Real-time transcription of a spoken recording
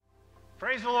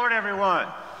Praise the Lord, everyone.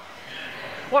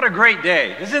 What a great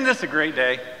day. Isn't this a great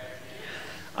day?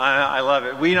 I love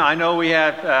it. I know we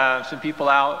have some people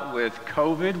out with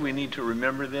COVID. We need to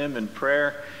remember them in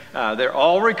prayer. They're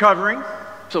all recovering,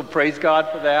 so praise God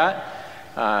for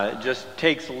that. It just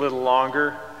takes a little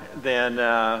longer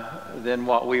than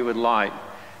what we would like,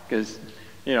 because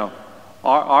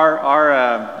our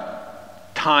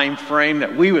time frame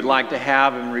that we would like to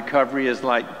have in recovery is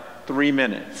like 3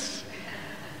 minutes.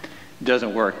 It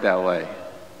doesn't work that way.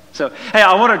 So, hey,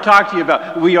 I want to talk to you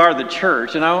about we are the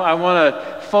church, and I want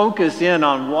to focus in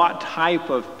on what type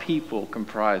of people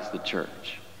comprise the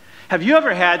church. Have you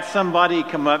ever had somebody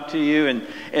come up to you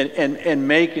and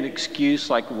make an excuse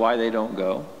like why they don't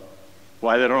go?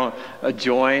 Why they don't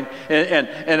join?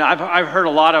 And I've heard a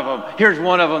lot of them. Here's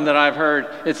one of them that I've heard.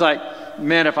 It's like,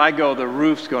 man, if I go, the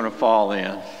roof's going to fall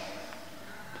in.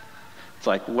 It's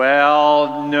like,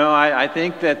 well, no, I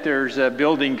think that there's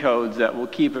building codes that will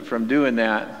keep it from doing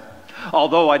that.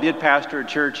 Although I did pastor a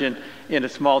church in a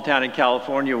small town in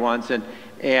California once, and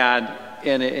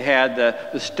it had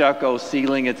the stucco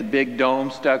ceiling. It's a big dome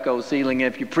stucco ceiling.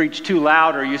 If you preach too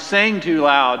loud or you sing too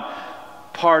loud,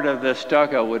 part of the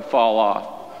stucco would fall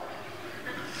off.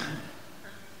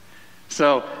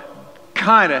 So,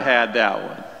 kind of had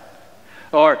that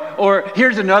one. Or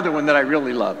here's another one that I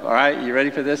really love. All right, you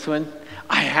ready for this one?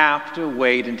 I have to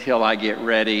wait until I get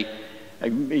ready,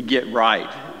 get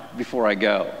right before I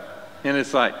go. And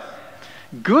it's like,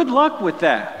 good luck with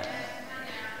that.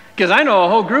 Because I know a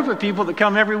whole group of people that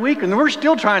come every week and we're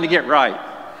still trying to get right.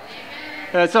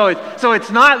 So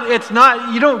it's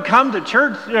not, you don't come to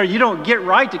church, or you don't get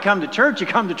right to come to church, you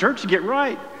come to church to get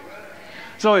right.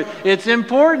 So it's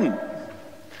important.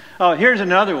 Oh, here's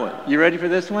another one. You ready for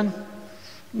this one?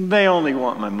 They only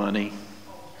want my money.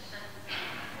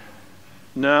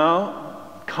 No,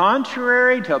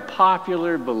 contrary to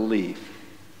popular belief,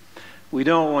 we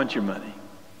don't want your money.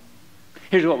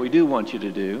 Here's what we do want you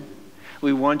to do.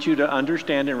 We want you to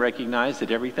understand and recognize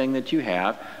that everything that you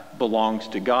have belongs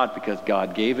to God because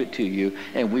God gave it to you,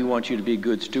 and we want you to be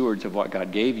good stewards of what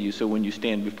God gave you, so when you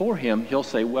stand before Him, He'll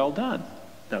say, well done,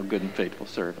 thou good and faithful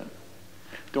servant.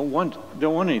 Don't want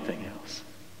anything else.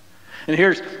 And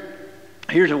here's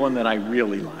the one that I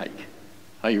really like.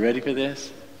 Are you ready for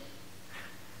this?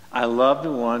 I love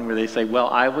the one where they say, well,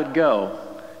 I would go,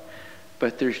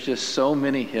 but there's just so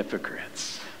many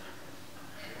hypocrites.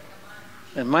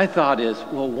 And my thought is,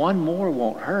 well, one more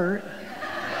won't hurt.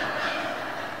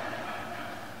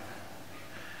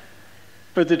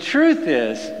 But the truth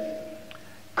is,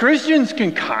 Christians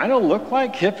can kind of look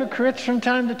like hypocrites from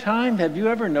time to time. Have you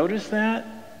ever noticed that?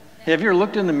 Have you ever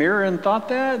looked in the mirror and thought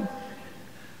that?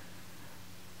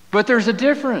 But there's a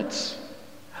difference.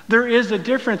 There is a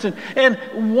difference.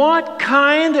 And what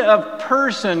kind of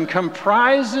person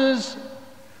comprises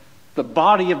the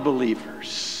body of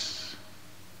believers?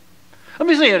 Let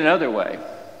me say it another way.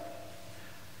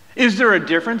 Is there a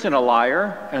difference in a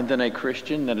liar and then a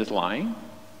Christian that is lying?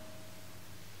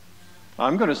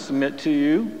 I'm going to submit to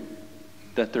you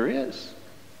that there is.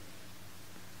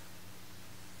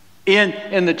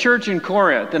 In the church in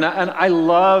Corinth, and I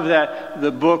love that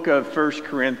the book of 1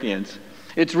 Corinthians.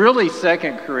 It's really 2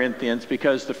 Corinthians,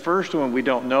 because the first one we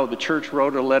don't know. The church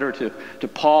wrote a letter to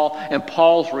Paul, and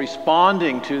Paul's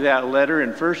responding to that letter in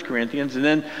 1 Corinthians.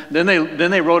 And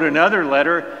then they wrote another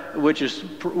letter, which is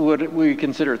what we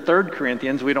consider 3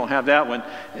 Corinthians. We don't have that one.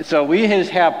 So we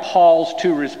just have Paul's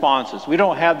two responses. We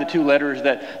don't have the two letters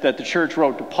that the church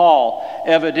wrote to Paul.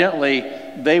 Evidently,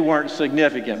 they weren't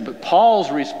significant, but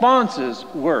Paul's responses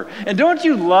were. And don't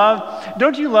you love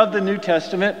the New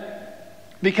Testament?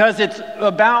 Because it's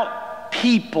about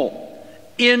people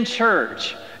in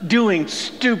church doing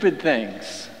stupid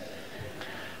things.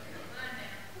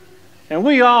 And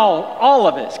we all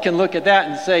of us can look at that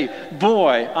and say,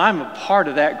 boy, I'm a part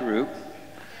of that group.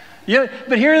 Yeah,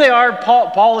 but here they are.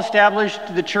 Paul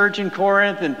established the church in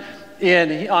Corinth, and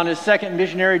on his second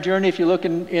missionary journey. If you look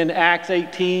in Acts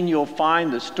 18, you'll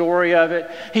find the story of it.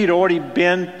 He'd already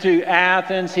been to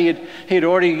Athens. He'd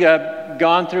already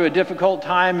gone through a difficult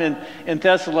time in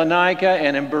Thessalonica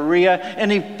and in Berea.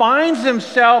 And he finds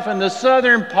himself in the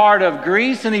southern part of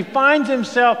Greece, and he finds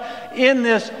himself in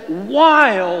this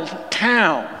wild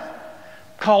town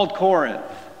called Corinth.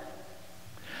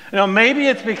 Now, maybe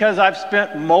it's because I've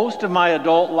spent most of my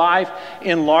adult life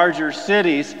in larger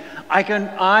cities. I can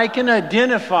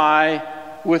identify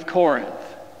with Corinth.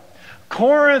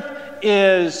 Corinth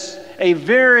is a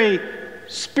very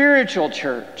spiritual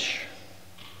church.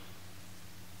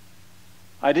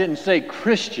 I didn't say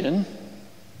Christian.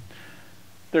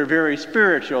 They're very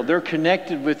spiritual. They're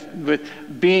connected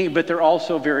with being, but they're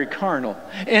also very carnal.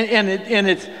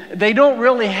 They don't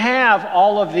really have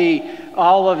all of the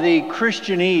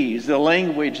Christianese, the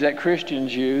language that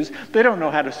Christians use. They don't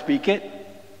know how to speak it.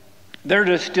 They're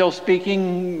just still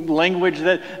speaking language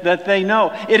that they know.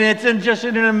 And it's just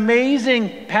an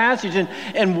amazing passage.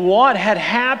 And what had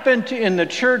happened in the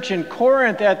church in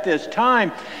Corinth at this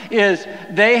time is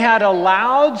they had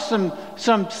allowed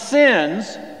some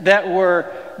sins that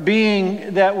were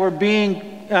being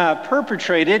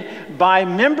perpetrated by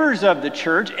members of the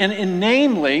church. And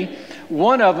namely,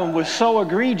 one of them was so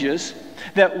egregious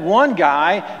that one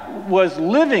guy was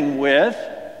living with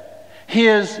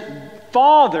his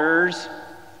father's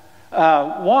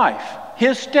wife,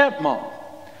 his stepmom,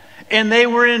 and they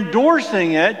were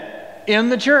endorsing it in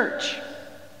the church.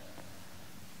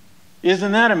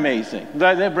 Isn't that amazing?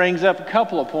 That brings up a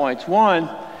couple of points. One,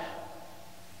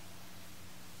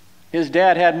 his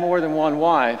dad had more than one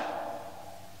wife,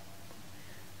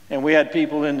 and we had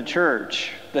people in the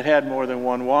church that had more than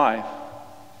one wife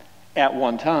at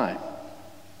one time.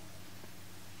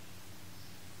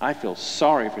 I feel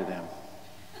sorry for them.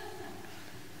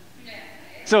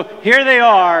 So here they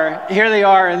are,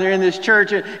 and they're in this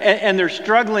church, and they're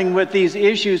struggling with these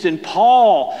issues, and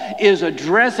Paul is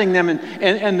addressing them,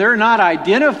 and they're not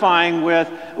identifying with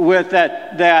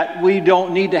that we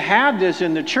don't need to have this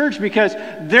in the church, because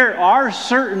there are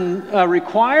certain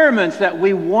requirements that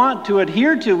we want to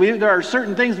adhere to. There are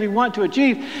certain things we want to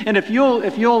achieve. And if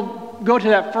you'll go to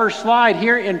that first slide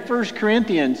here in 1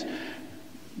 Corinthians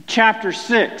chapter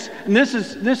 6. And this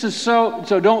is so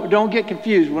don't get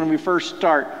confused when we first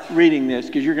start reading this,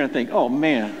 because you're going to think, oh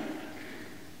man,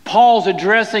 Paul's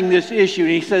addressing this issue,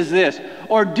 and he says this,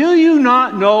 or do you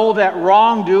not know that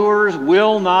wrongdoers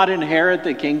will not inherit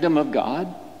the kingdom of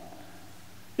God?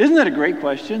 Isn't that a great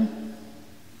question?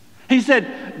 He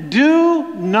said,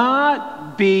 do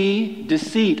not be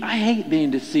deceived. I hate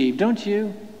being deceived, don't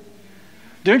you?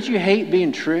 Don't you hate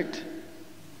being tricked?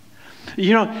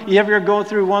 You know, you ever go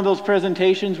through one of those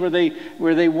presentations where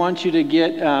they want you to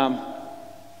get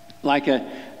like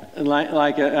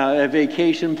a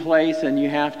vacation place, and you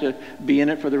have to be in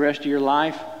it for the rest of your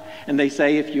life? And they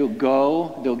say if you'll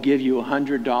go, they'll give you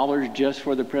 $100 just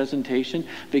for the presentation,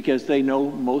 because they know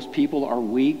most people are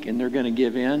weak and they're going to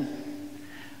give in.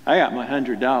 I got my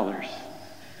 $100.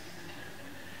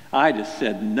 I just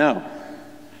said no.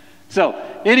 So,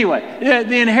 anyway,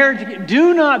 the inheritance,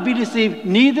 do not be deceived,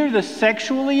 neither the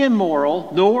sexually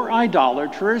immoral, nor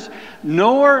idolaters,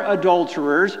 nor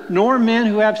adulterers, nor men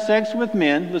who have sex with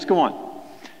men. Let's go on.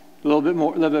 A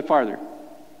little bit farther.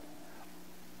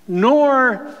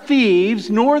 Nor thieves,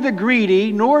 nor the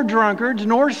greedy, nor drunkards,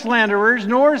 nor slanderers,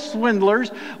 nor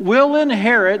swindlers will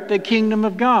inherit the kingdom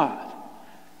of God.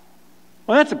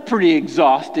 Well, that's a pretty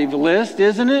exhaustive list,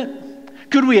 isn't it?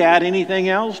 Could we add anything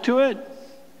else to it?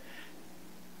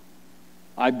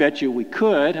 I bet you we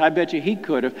could. I bet you he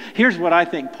could have. Here's what I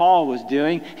think Paul was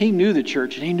doing. He knew the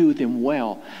church, and he knew them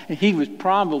well. And he was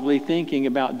probably thinking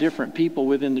about different people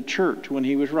within the church when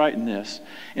he was writing this.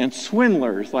 And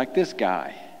swindlers like this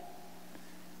guy.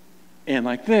 And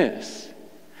like this.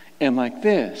 And like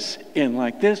this. And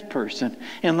like this person.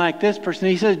 And like this person.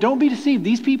 And he says, don't be deceived.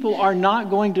 These people are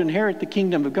not going to inherit the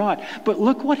kingdom of God. But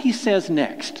look what he says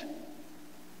next.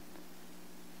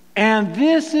 And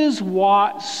this is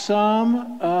what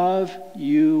some of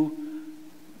you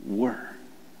were.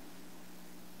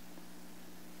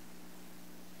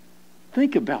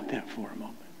 Think about that for a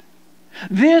moment.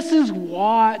 This is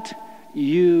what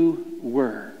you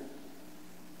were.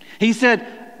 He said,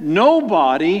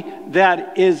 nobody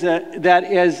that is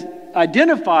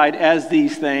identified as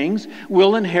these things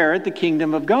will inherit the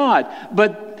kingdom of God.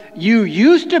 But you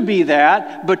used to be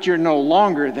that, but you're no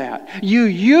longer that. You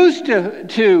used to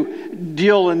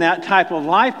deal in that type of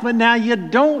life, but now you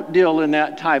don't deal in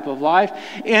that type of life.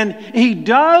 And he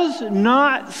does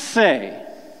not say,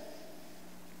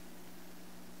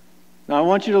 now I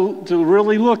want you to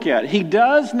really look at it. He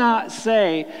does not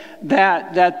say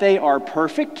that they are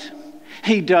perfect.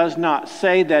 He does not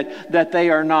say that they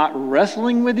are not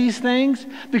wrestling with these things,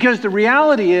 because the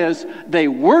reality is they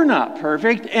were not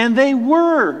perfect and they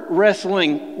were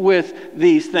wrestling with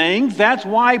these things. That's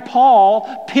why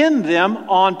Paul penned them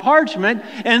on parchment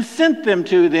and sent them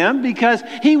to them, because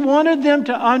he wanted them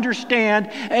to understand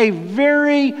a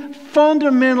very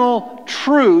fundamental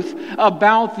truth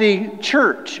about the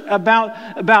church,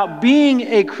 about being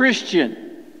a Christian.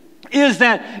 is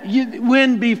that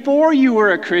when before you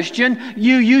were a Christian,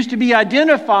 you used to be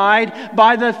identified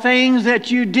by the things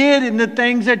that you did and the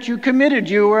things that you committed.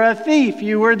 You were a thief,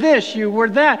 you were this, you were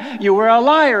that, you were a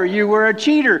liar, you were a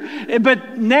cheater.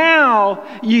 But now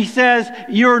he says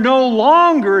you're no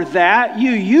longer that.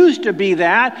 You used to be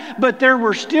that, but there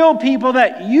were still people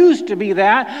that used to be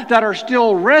that are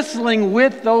still wrestling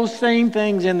with those same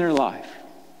things in their life.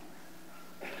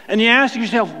 And you ask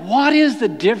yourself, what is the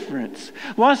difference?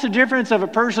 What's the difference of a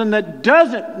person that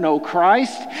doesn't know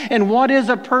Christ and what is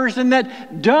a person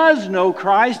that does know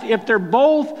Christ if they're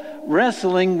both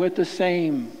wrestling with the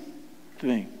same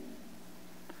thing?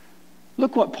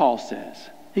 Look what Paul says.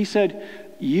 He said,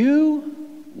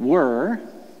 you were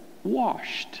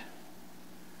washed.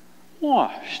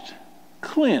 Washed.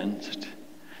 Cleansed.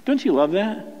 Don't you love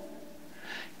that?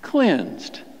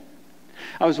 Cleansed.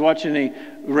 I was watching a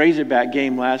Razorback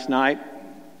game last night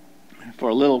for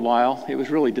a little while. It was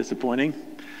really disappointing.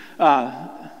 But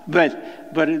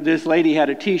this lady had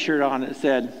a T-shirt on that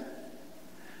said,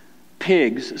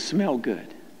 "Pigs smell good."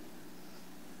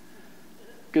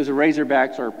 Because the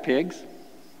Razorbacks are pigs.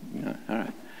 Yeah, all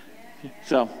right.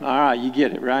 So, all right, you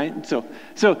get it, right? So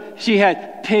she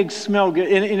had pigs smell good.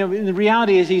 And the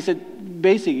reality is, he said,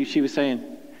 basically, she was saying,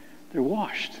 they're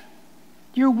washed.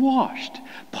 You're washed.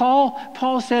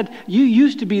 Paul said, you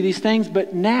used to be these things,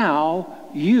 but now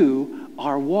you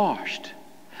are washed.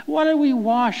 What are we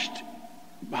washed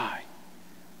by?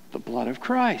 The blood of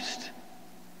Christ.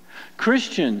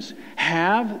 Christians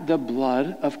have the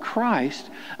blood of Christ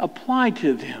applied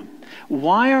to them.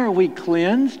 Why are we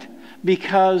cleansed?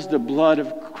 Because the blood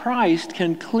of Christ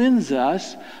can cleanse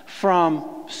us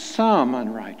from some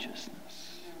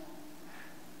unrighteousness.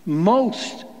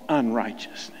 Most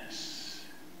unrighteousness.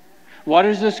 What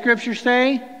does the scripture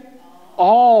say?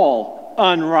 All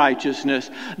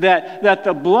unrighteousness. That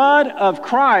the blood of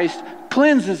Christ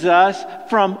cleanses us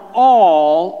from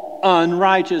all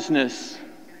unrighteousness.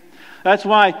 That's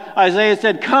why Isaiah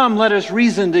said, "Come, let us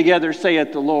reason together,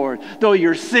 saith the Lord. Though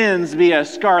your sins be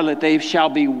as scarlet, they shall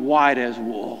be white as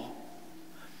wool."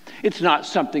 It's not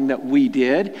something that we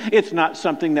did. It's not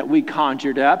something that we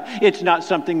conjured up. It's not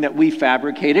something that we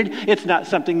fabricated. It's not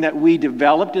something that we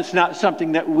developed. It's not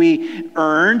something that we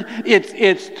earned.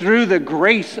 It's through the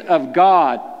grace of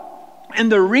God.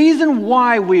 And the reason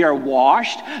why we are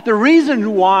washed, the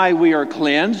reason why we are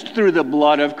cleansed through the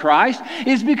blood of Christ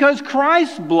is because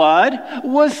Christ's blood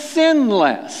was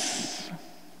sinless.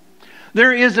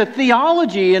 There is a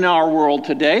theology in our world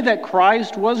today that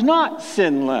Christ was not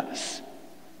sinless.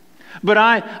 But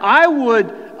I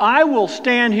will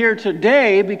stand here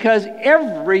today because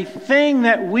everything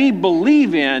that we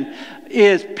believe in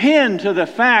is pinned to the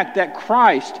fact that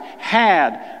Christ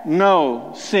had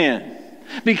no sin.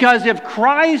 Because if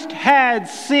Christ had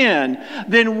sin,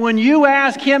 then when you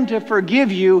ask Him to forgive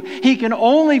you, He can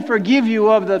only forgive you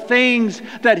of the things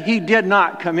that He did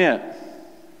not commit.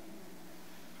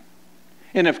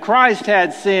 And if Christ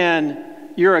had sin,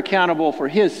 you're accountable for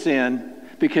His sin,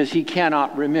 because He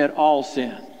cannot remit all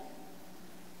sin.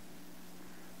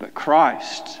 But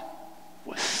Christ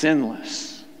was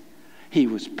sinless. He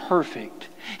was perfect.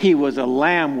 He was a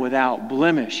lamb without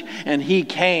blemish. And He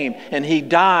came and He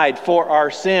died for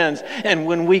our sins. And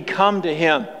when we come to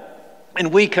Him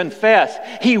and we confess,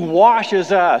 He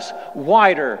washes us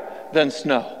whiter than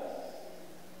snow.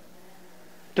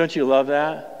 Don't you love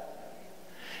that?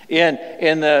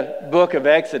 In the book of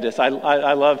Exodus, I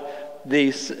love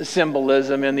the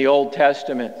symbolism in the Old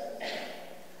Testament.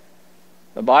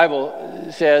 The Bible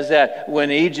says that when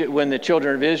the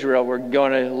children of Israel were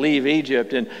going to leave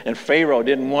Egypt and Pharaoh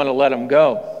didn't want to let them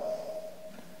go.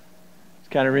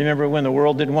 Kind of remember when the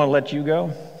world didn't want to let you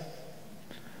go?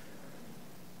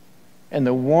 And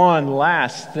the one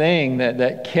last thing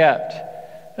that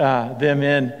kept them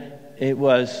in, it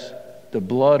was the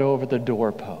blood over the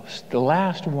doorpost. The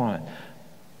last one.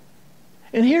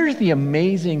 And here's the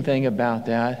amazing thing about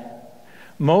that.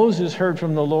 Moses heard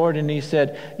from the Lord and he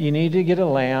said, you need to get a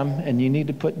lamb and you need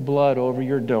to put blood over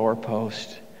your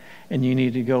doorpost and you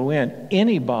need to go in.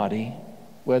 Anybody,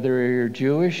 whether you're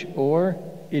Jewish or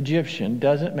Egyptian,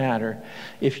 doesn't matter.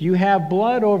 If you have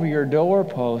blood over your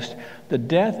doorpost, the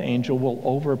death angel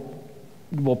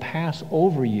will pass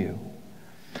over you.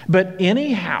 But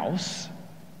any house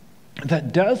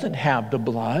that doesn't have the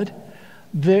blood,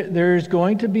 there's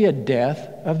going to be a death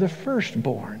of the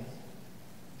firstborn.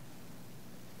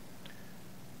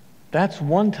 That's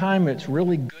one time it's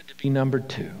really good to be number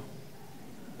two.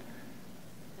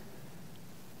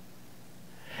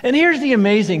 And here's the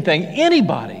amazing thing.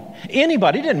 Anybody,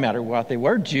 it didn't matter what they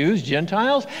were, Jews,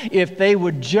 Gentiles, if they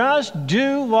would just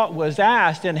do what was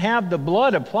asked and have the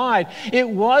blood applied, it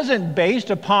wasn't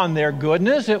based upon their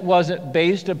goodness. It wasn't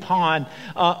based upon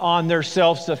on their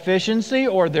self-sufficiency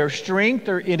or their strength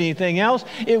or anything else.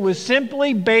 It was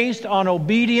simply based on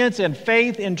obedience and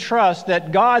faith and trust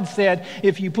that God said,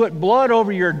 if you put blood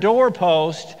over your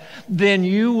doorpost, then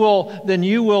you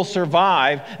will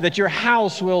survive, that your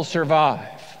house will survive.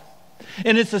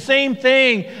 And it's the same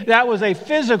thing. That was a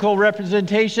physical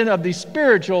representation of the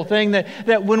spiritual thing,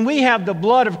 that when we have the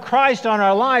blood of Christ on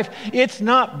our life, it's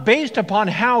not based upon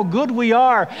how good we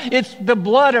are. It's the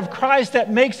blood of Christ that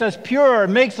makes us pure,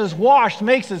 makes us washed,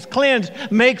 makes us cleansed,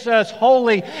 makes us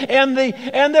holy. And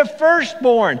the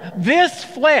firstborn, this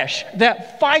flesh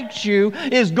that fights you,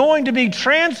 is going to be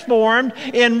transformed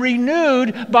and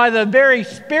renewed by the very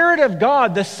Spirit of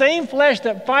God. The same flesh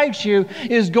that fights you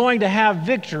is going to have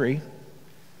victory,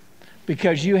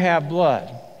 because you have blood,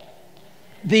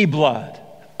 the blood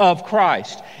of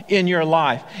Christ in your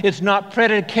life. It's not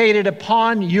predicated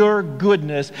upon your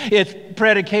goodness. It's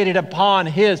predicated upon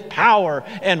His power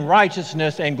and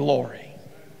righteousness and glory.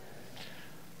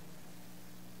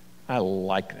 I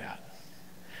like that.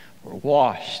 We're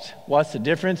washed. What's the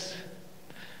difference?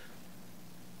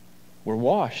 We're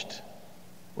washed.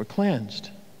 We're cleansed.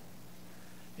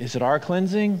 Is it our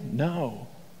cleansing? No.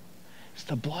 It's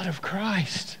the blood of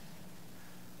Christ.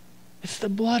 It's the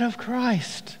blood of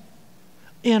Christ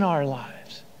in our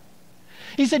lives.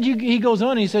 He said, he goes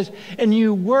on, he says, and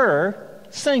you were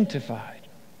sanctified.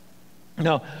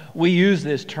 Now, we use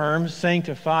this term,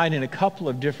 sanctified, in a couple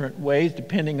of different ways,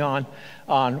 depending on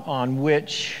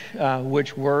which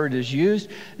word is used.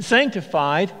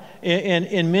 Sanctified,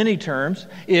 in many terms,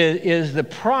 is the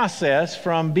process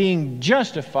from being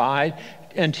justified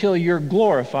until you're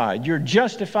glorified. You're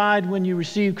justified when you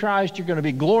receive Christ. You're going to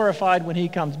be glorified when He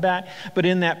comes back. But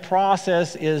in that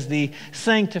process is the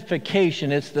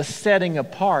sanctification. It's the setting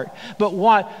apart. But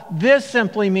what this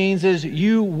simply means is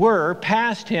you were,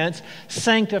 past tense,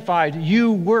 sanctified.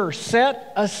 You were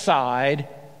set aside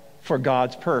for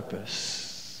God's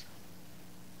purpose.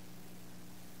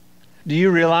 Do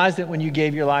you realize that when you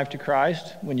gave your life to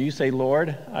Christ, when you say,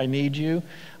 Lord, I need you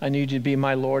to be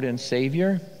my Lord and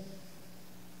Savior,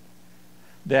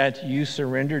 that you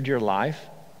surrendered your life?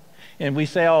 And we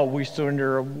say, oh, we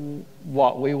surrender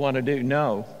what we want to do.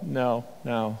 No.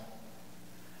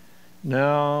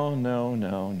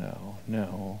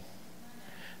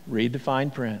 Read the fine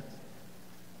print.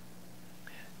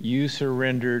 You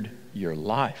surrendered your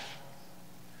life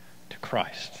to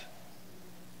Christ.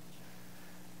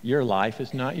 Your life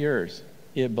is not yours.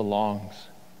 It belongs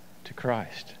to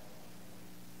Christ.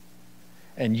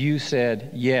 And you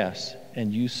said yes,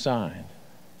 and you signed.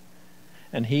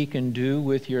 And He can do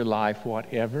with your life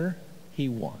whatever He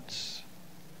wants,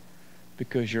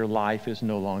 because your life is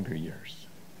no longer yours.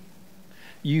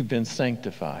 You've been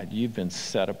sanctified. You've been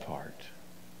set apart.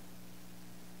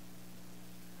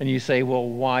 And you say, well,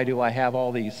 why do I have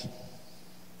all these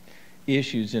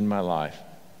issues in my life?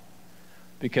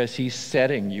 Because He's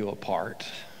setting you apart.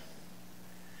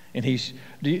 And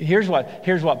here's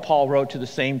what Paul wrote to the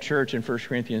same church in 1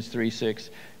 Corinthians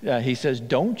 3:6. He says,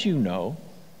 don't you know?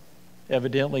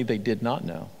 Evidently, they did not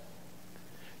know.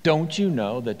 Don't you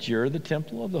know that you're the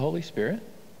temple of the Holy Spirit?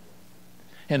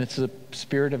 And it's the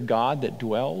Spirit of God that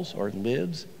dwells or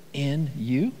lives in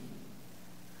you?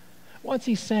 What's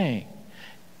he saying?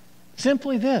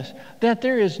 Simply this, that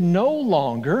there is no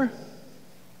longer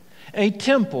a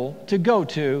temple to go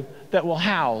to that will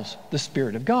house the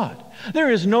Spirit of God. There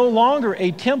is no longer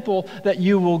a temple that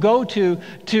you will go to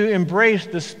embrace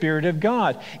the Spirit of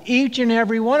God. Each and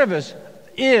every one of us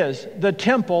is the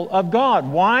temple of God.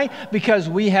 Why? Because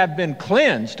we have been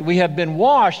cleansed, we have been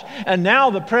washed, and now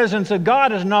the presence of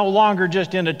God is no longer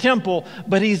just in a temple,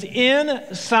 but He's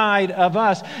inside of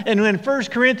us. And in 1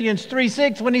 Corinthians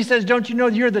 3:6, when he says, don't you know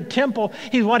you're the temple,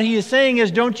 what he is saying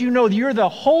is, don't you know you're the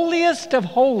holiest of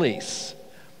holies?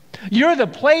 You're the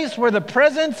place where the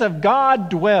presence of God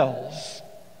dwells.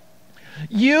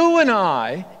 You and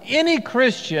I, any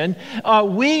Christian,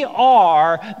 we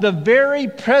are the very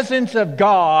presence of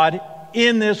God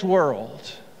in this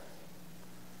world.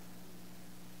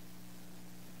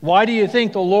 Why do you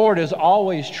think the Lord is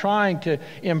always trying to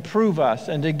improve us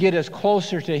and to get us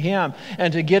closer to Him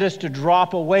and to get us to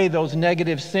drop away those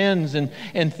negative sins and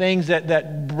things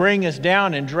that bring us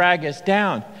down and drag us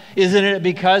down? Isn't it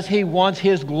because He wants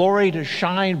His glory to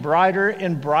shine brighter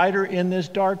and brighter in this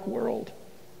dark world?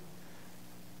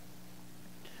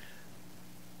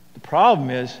 The problem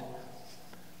is,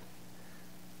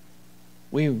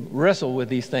 we wrestle with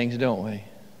these things, don't we?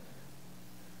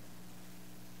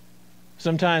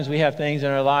 Sometimes we have things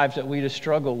in our lives that we just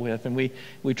struggle with, and we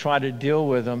try to deal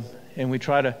with them, and we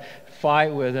try to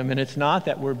fight with them. And it's not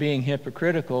that we're being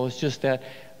hypocritical. It's just that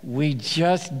we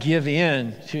just give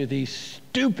in to these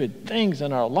stupid things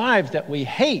in our lives that we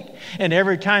hate. And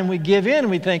every time we give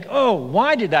in, we think, oh,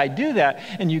 why did I do that?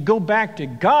 And you go back to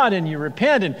God and you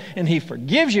repent, and He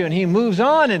forgives you and He moves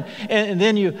on. And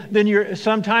then you're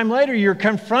sometime later, you're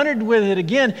confronted with it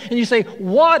again. And you say,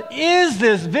 what is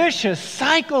this vicious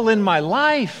cycle in my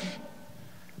life?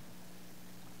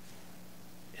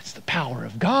 It's the power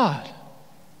of God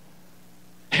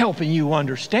helping you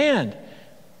understand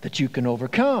that you can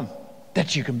overcome,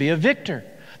 that you can be a victor,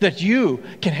 that you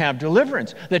can have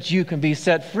deliverance, that you can be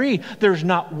set free. There's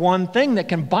not one thing that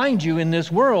can bind you in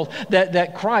this world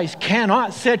that Christ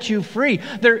cannot set you free.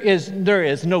 There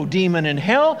is no demon in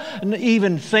hell,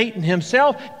 even Satan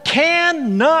himself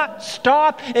cannot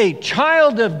stop a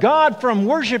child of God from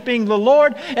worshiping the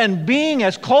Lord and being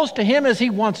as close to Him as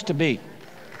he wants to be.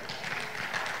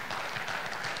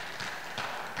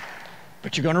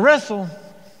 But you're going to wrestle.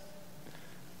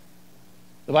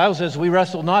 The Bible says we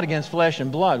wrestle not against flesh and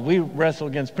blood. We wrestle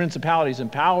against principalities and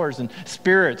powers and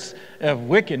spirits of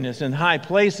wickedness in high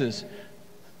places.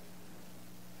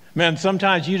 Man,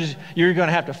 sometimes you're going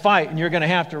to have to fight and you're going to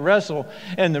have to wrestle.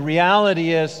 And the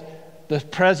reality is the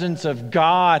presence of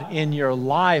God in your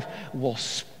life will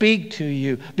speak to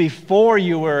you. Before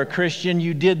you were a Christian,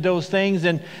 you did those things,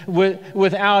 and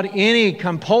without any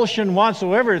compulsion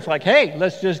whatsoever, it's like, hey,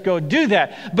 let's just go do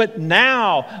that. But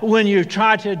now, when you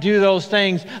try to do those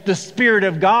things, the Spirit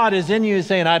of God is in you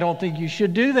saying, I don't think you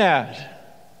should do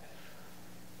that.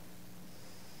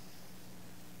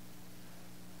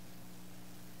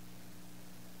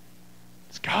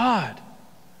 It's God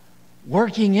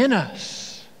working in us.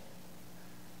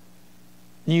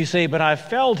 And you say, but I've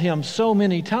failed Him so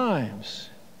many times.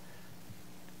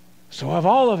 So have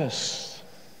all of us.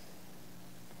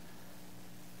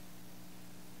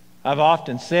 I've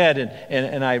often said,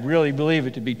 and I really believe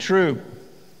it to be true,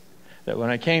 that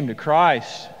when I came to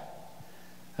Christ,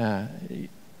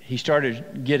 He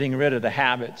started getting rid of the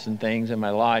habits and things in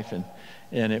my life,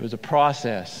 and it was a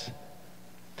process.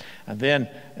 And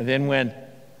then when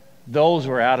those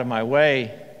were out of my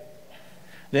way,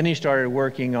 then He started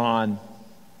working on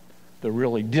the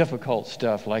really difficult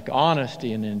stuff like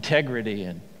honesty and integrity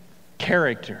and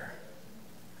character.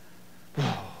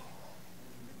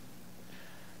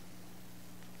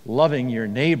 Loving your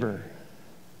neighbor.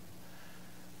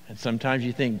 And sometimes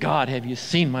you think, God, have you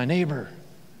seen my neighbor?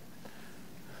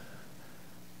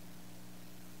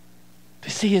 You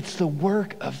see, it's the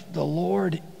work of the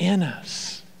Lord in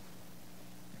us.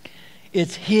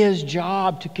 It's His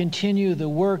job to continue the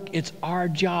work. It's our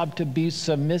job to be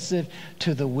submissive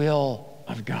to the will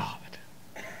of God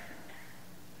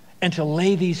and to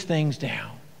lay these things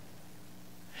down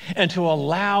and to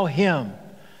allow Him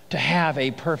to have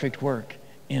a perfect work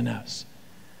in us.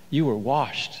 You were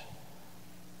washed.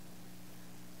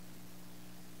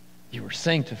 You were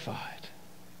sanctified.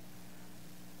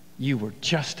 You were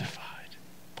justified.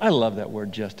 I love that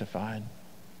word, justified.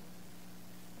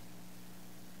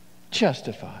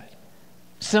 Justified.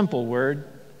 Simple word.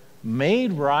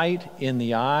 Made right in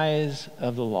the eyes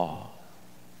of the law.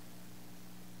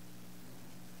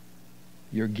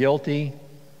 You're guilty.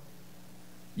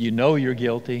 You know you're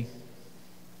guilty.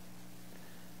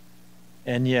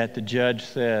 And yet the judge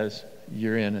says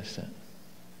you're innocent.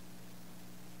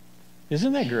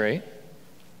 Isn't that great?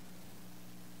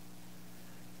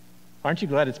 Aren't you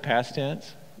glad it's past tense?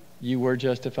 You were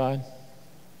justified.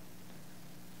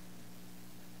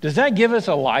 Does that give us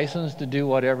a license to do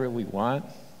whatever we want?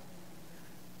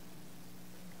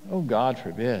 Oh, God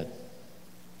forbid.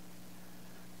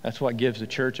 That's what gives the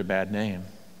church a bad name.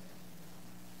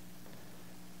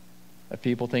 Of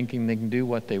people thinking they can do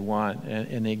what they want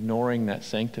and ignoring that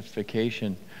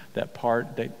sanctification, that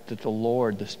part that the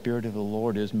Lord, the Spirit of the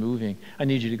Lord is moving. I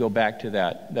need you to go back to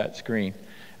that screen.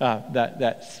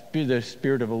 The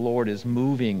Spirit of the Lord is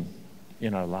moving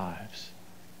in our lives.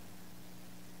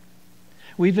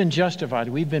 We've been justified.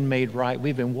 We've been made right.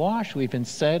 We've been washed. We've been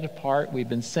set apart. We've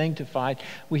been sanctified.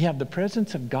 We have the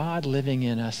presence of God living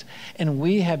in us. And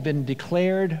we have been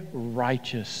declared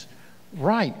righteous.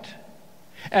 Right.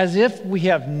 As if we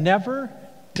have never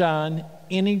done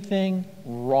anything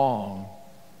wrong.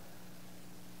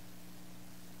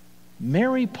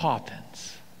 Mary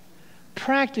Poppins.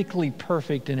 Practically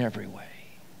perfect in every way.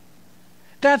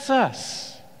 That's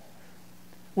us.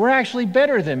 We're actually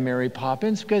better than Mary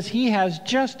Poppins because he has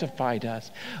justified us.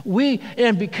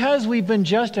 And because we've been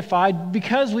justified,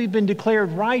 because we've been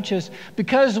declared righteous,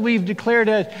 because we've declared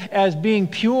as being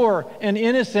pure and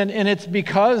innocent, and it's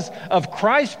because of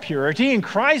Christ's purity and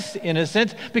Christ's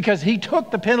innocence, because he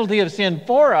took the penalty of sin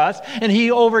for us and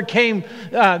he overcame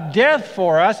death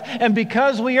for us, and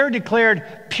because we are declared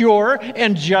pure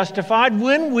and justified,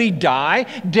 when we die,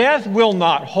 death will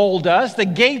not hold us. The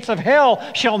gates of hell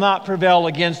shall not prevail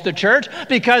against the church,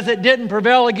 because it didn't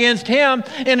prevail against him.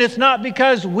 And it's not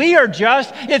because we are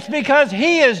just, it's because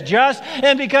he is just.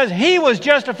 And because he was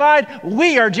justified,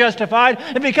 we are justified.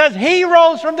 And because he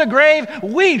rose from the grave,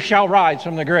 we shall rise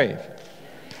from the grave.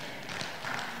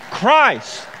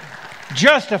 Christ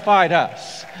justified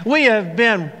us. We have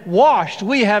been washed,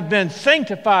 we have been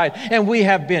sanctified, and we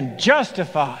have been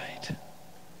justified.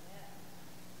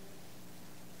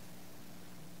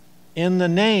 In the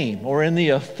name or in the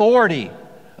authority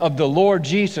of the Lord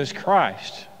Jesus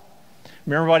Christ.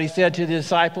 Remember what he said to the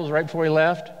disciples right before he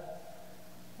left?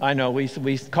 I know we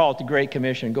call it the Great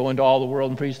Commission, go into all the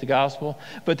world and preach the gospel,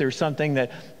 but there's something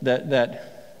that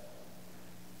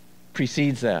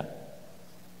precedes that.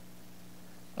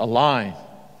 A line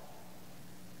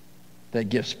that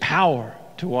gives power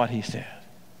to what he said.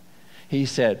 He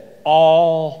said,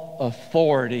 all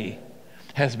authority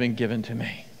has been given to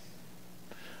me.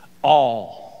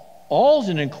 All. All is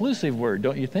an inclusive word,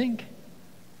 don't you think?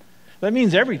 That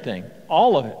means everything,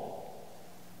 all of it.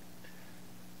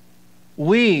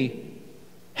 We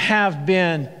have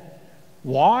been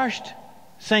washed,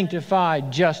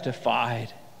 sanctified,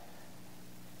 justified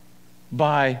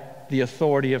by the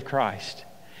authority of Christ.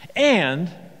 And,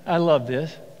 I love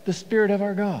this, the Spirit of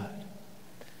our God.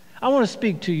 I want to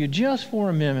speak to you just for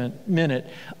a minute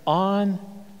on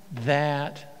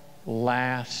that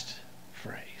last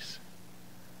phrase.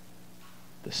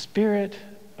 The Spirit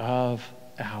of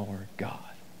our God.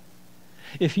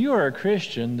 If you are a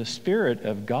Christian, the Spirit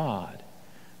of God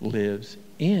lives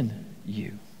in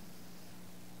you.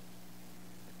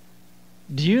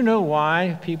 Do you know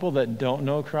why people that don't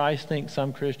know Christ think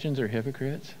some Christians are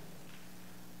hypocrites?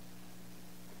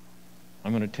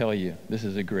 I'm going to tell you, this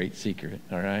is a great secret,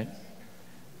 all right?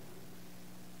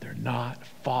 They're not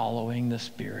following the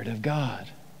Spirit of God.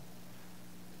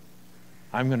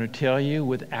 I'm going to tell you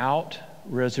without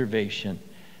reservation,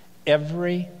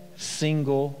 every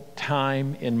single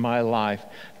time in my life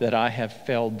that I have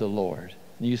failed the Lord.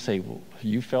 And you say, well,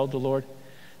 you failed the Lord?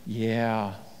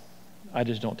 Yeah, I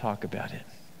just don't talk about it.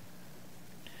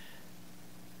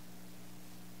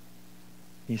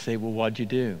 You say, well, what'd you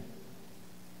do?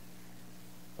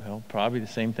 Well, probably the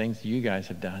same things you guys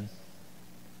have done.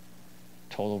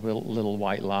 Told a little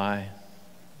white lie,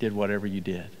 did whatever you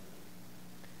did.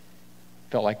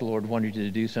 Felt like the Lord wanted you to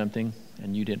do something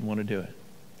and you didn't want to do it.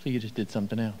 So you just did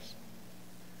something else.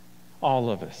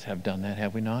 All of us have done that,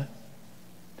 have we not?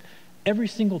 Every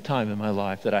single time in my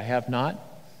life that I have not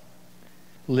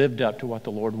lived up to what the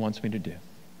Lord wants me to do,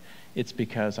 it's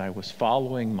because I was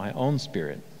following my own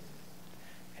spirit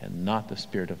and not the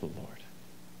Spirit of the Lord.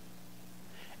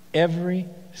 Every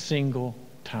single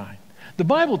time. The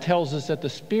Bible tells us that the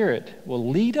Spirit will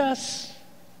lead us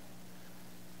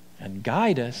and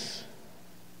guide us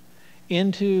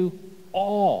into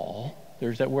all,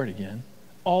 there's that word again,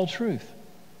 all truth.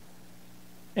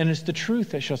 And it's the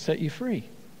truth that shall set you free.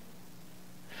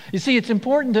 You see, it's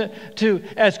important to,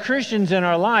 as Christians in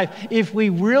our life, if we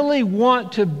really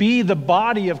want to be the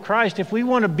body of Christ, if we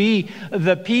want to be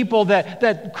the people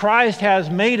that Christ has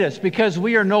made us, because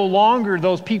we are no longer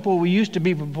those people we used to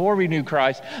be before we knew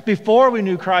Christ. Before we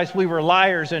knew Christ, we were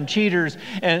liars and cheaters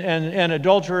and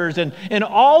adulterers and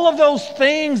all of those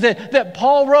things that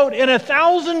Paul wrote, and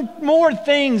 1,000 more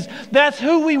things. That's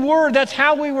who we were. That's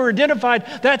how we were identified.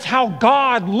 That's how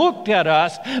God looked at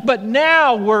us. But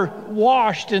now we're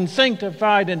washed and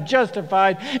sanctified and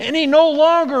justified, and he no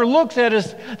longer looks at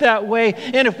us that way.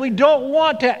 And if we don't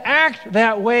want to act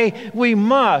that way, we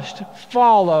must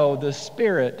follow the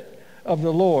Spirit of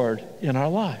the Lord in our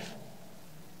life.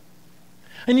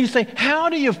 And you say, how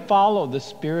do you follow the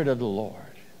Spirit of the Lord?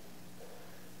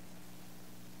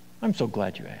 I'm so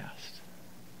glad you asked.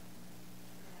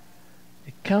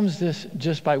 It comes this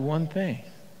just by one thing: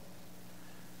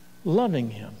 loving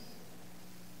him.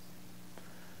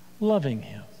 Loving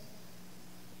him.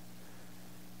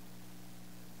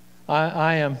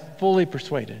 I am fully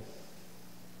persuaded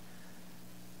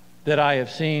that I have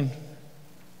seen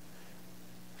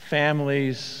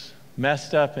families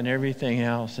messed up and everything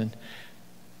else,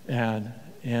 and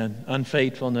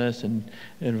unfaithfulness and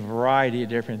a variety of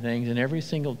different things, and every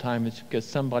single time it's because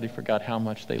somebody forgot how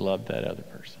much they loved that other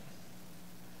person.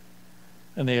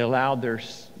 And they allowed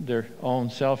their own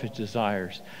selfish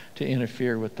desires to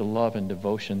interfere with the love and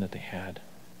devotion that they had.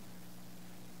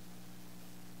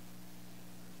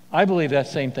 I believe that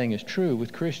same thing is true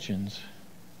with Christians.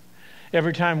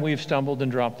 Every time we've stumbled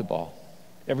and dropped the ball,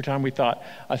 every time we thought,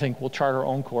 I think we'll chart our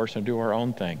own course and do our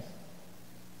own thing,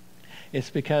 it's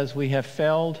because we have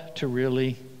failed to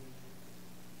really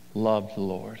love the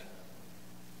Lord.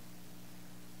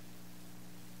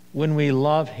 When we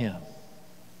love Him,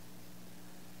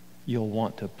 you'll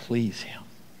want to please Him.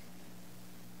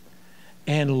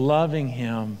 And loving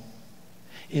Him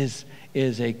is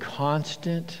a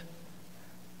constant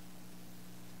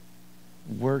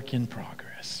work in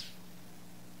progress.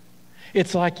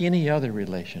 It's like any other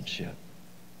relationship.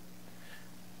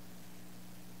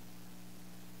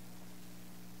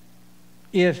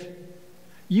 If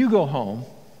you go home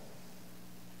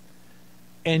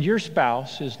and your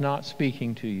spouse is not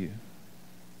speaking to you,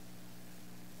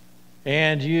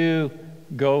 and you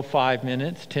go 5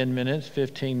 minutes, 10 minutes,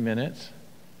 15 minutes,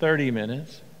 30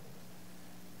 minutes,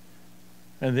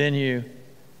 and then you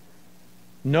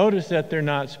notice that they're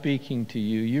not speaking to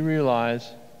you, you realize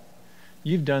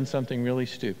you've done something really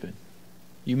stupid.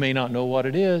 You may not know what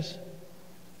it is,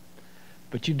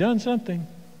 but you've done something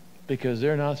because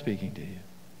they're not speaking to you.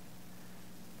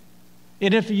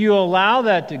 And if you allow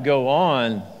that to go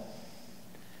on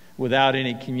without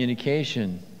any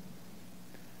communication,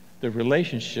 the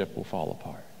relationship will fall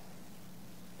apart.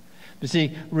 But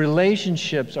see,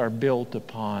 relationships are built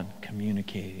upon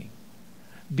communicating,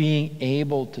 being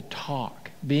able to talk,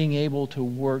 being able to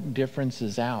work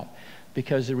differences out.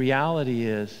 Because the reality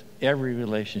is, every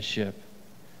relationship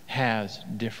has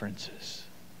differences.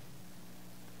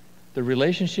 The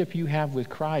relationship you have with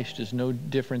Christ is no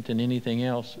different than anything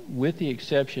else, with the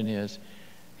exception is,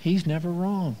 He's never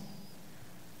wrong.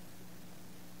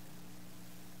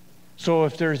 So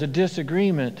if there's a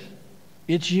disagreement,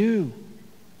 it's you.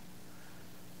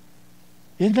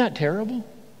 Isn't that terrible?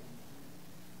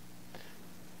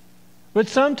 But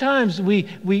sometimes we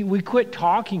quit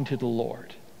talking to the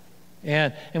Lord.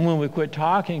 And when we quit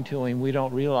talking to Him, we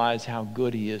don't realize how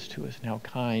good He is to us and how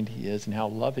kind He is and how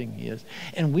loving He is.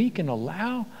 And we can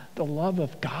allow the love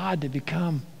of God to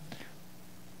become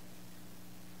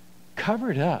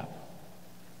covered up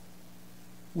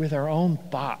with our own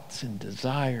thoughts and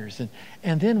desires.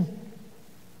 And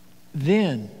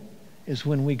then is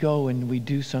when we go and we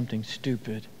do something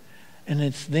stupid. And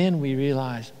it's then we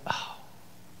realize, oh,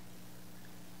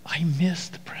 I miss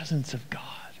the presence of God.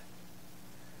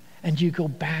 And you go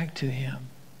back to Him,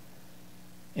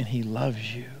 and He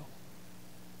loves you,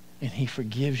 and He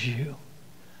forgives you,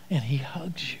 and He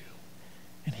hugs you,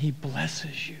 and He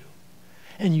blesses you,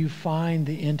 and you find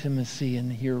the intimacy in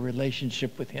your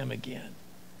relationship with Him again.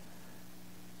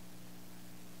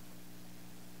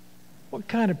 What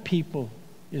kind of people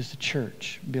is the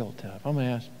church built of? I'm going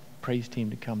to ask the praise team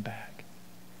to come back.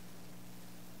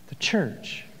 The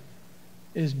church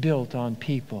is built on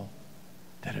people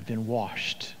that have been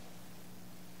washed,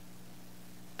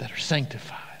 that are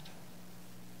sanctified,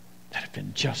 that have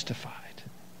been justified,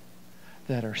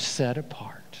 that are set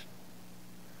apart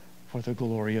for the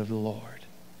glory of the Lord.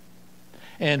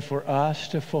 And for us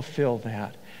to fulfill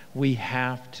that, we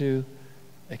have to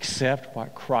accept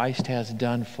what Christ has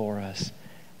done for us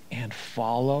and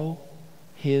follow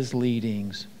His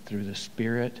leadings through the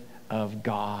Spirit of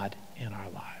God in our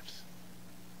lives.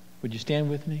 Would you stand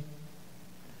with me?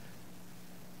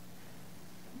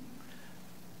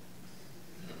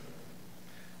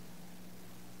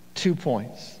 Two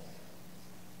points.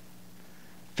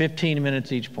 15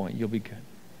 minutes each point. You'll be good.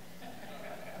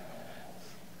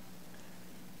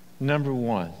 Number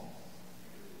one,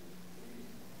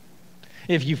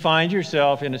 if you find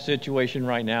yourself in a situation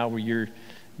right now where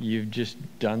you've just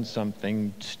done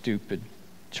something stupid,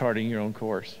 charting your own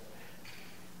course,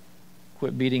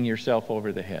 quit beating yourself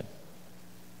over the head.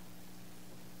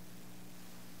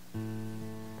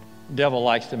 The devil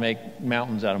likes to make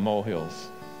mountains out of molehills,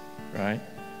 right?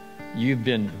 You've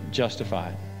been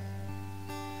justified.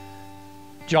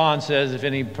 John says if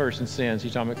any person sins,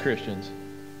 he's talking about Christians,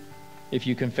 if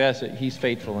you confess it, He's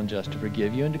faithful and just to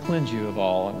forgive you and to cleanse you of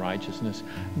all unrighteousness.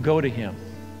 Go to Him.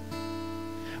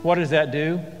 What does that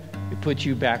do? It puts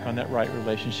you back on that right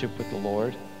relationship with the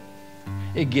Lord.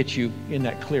 It gets you in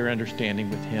that clear understanding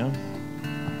with Him.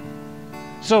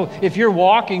 So if you're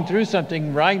walking through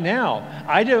something right now,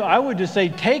 I would just say,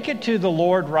 take it to the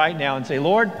Lord right now and say,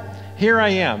 Lord, here I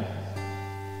am.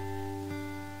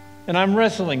 And I'm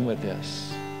wrestling with this.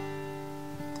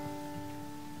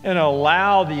 And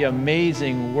allow the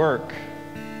amazing work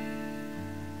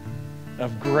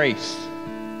of grace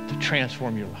to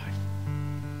transform your life.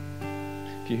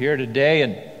 you're here today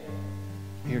and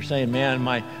you're saying, man,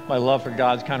 my love for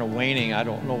God's kind of waning. I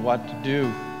don't know what to do.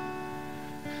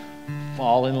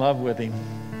 Fall in love with Him.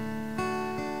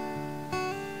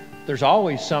 There's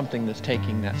always something that's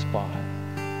taking that spot.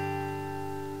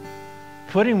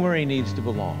 Put Him where He needs to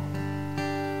belong.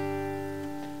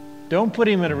 Don't put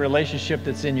Him in a relationship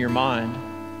that's in your mind.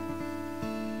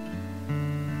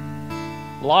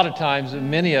 A lot of times,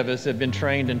 many of us have been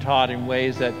trained and taught in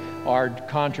ways that are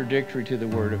contradictory to the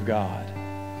Word of God.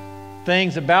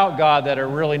 Things about God that are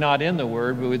really not in the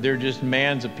Word, but they're just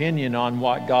man's opinion on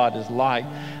what God is like.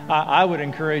 I would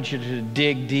encourage you to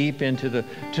dig deep into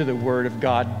the Word of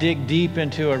God. Dig deep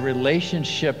into a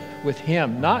relationship with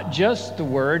Him. Not just the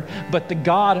Word, but the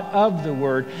God of the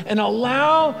Word. And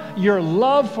allow your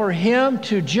love for Him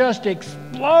to just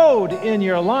explode in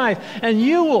your life. And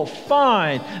you will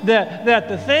find that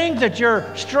the things that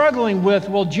you're struggling with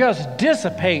will just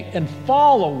dissipate and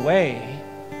fall away.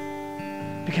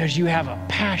 Because you have a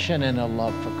passion and a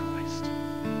love for Christ.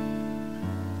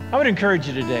 I would encourage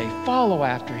you today, follow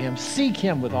after Him, seek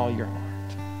Him with all your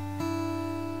heart,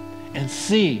 and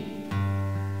see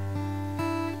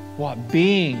what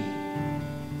being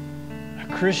a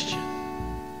Christian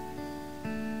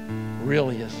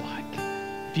really is like.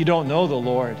 If you don't know the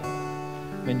Lord,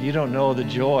 then you don't know the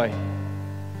joy.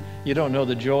 You don't know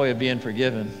the joy of being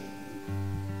forgiven.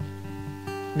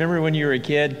 Remember when you were a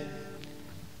kid?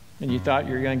 And you thought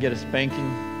you were going to get a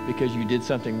spanking because you did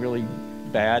something really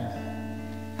bad,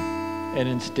 and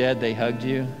instead they hugged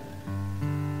you?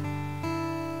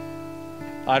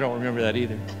 I don't remember that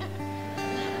either.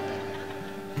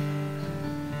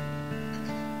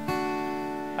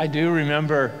 I do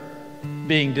remember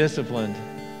being disciplined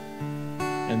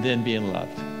and then being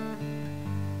loved.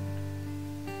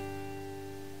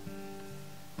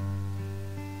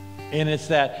 And it's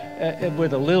that,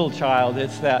 with a little child,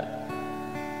 it's that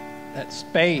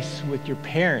space with your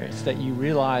parents that you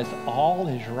realize all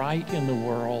is right in the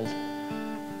world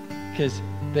because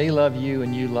they love you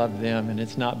and you love them, and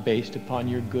it's not based upon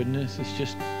your goodness. It's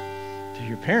just to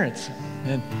your parents.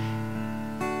 And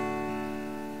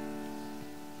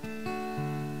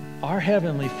our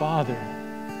Heavenly Father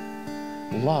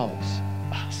loves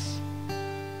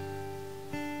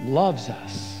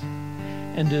us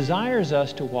and desires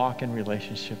us to walk in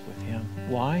relationship with Him.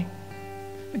 Why?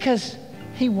 Because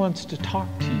He wants to talk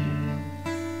to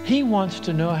you. He wants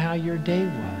to know how your day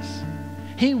was.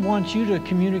 He wants you to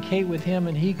communicate with Him,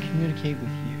 and He communicate with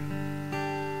you.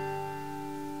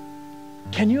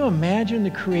 Can you imagine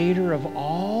the Creator of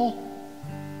all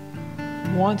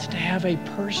wants to have a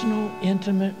personal,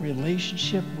 intimate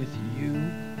relationship with you?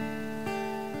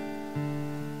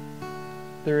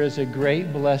 There is a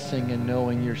great blessing in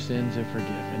knowing your sins are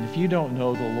forgiven. If you don't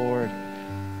know the Lord,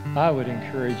 I would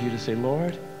encourage you to say,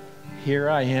 Lord, here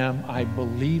I am. I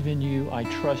believe in you. I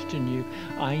trust in you.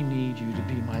 I need you to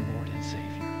be my Lord and Savior.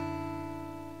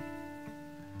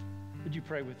 Would you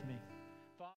pray with me?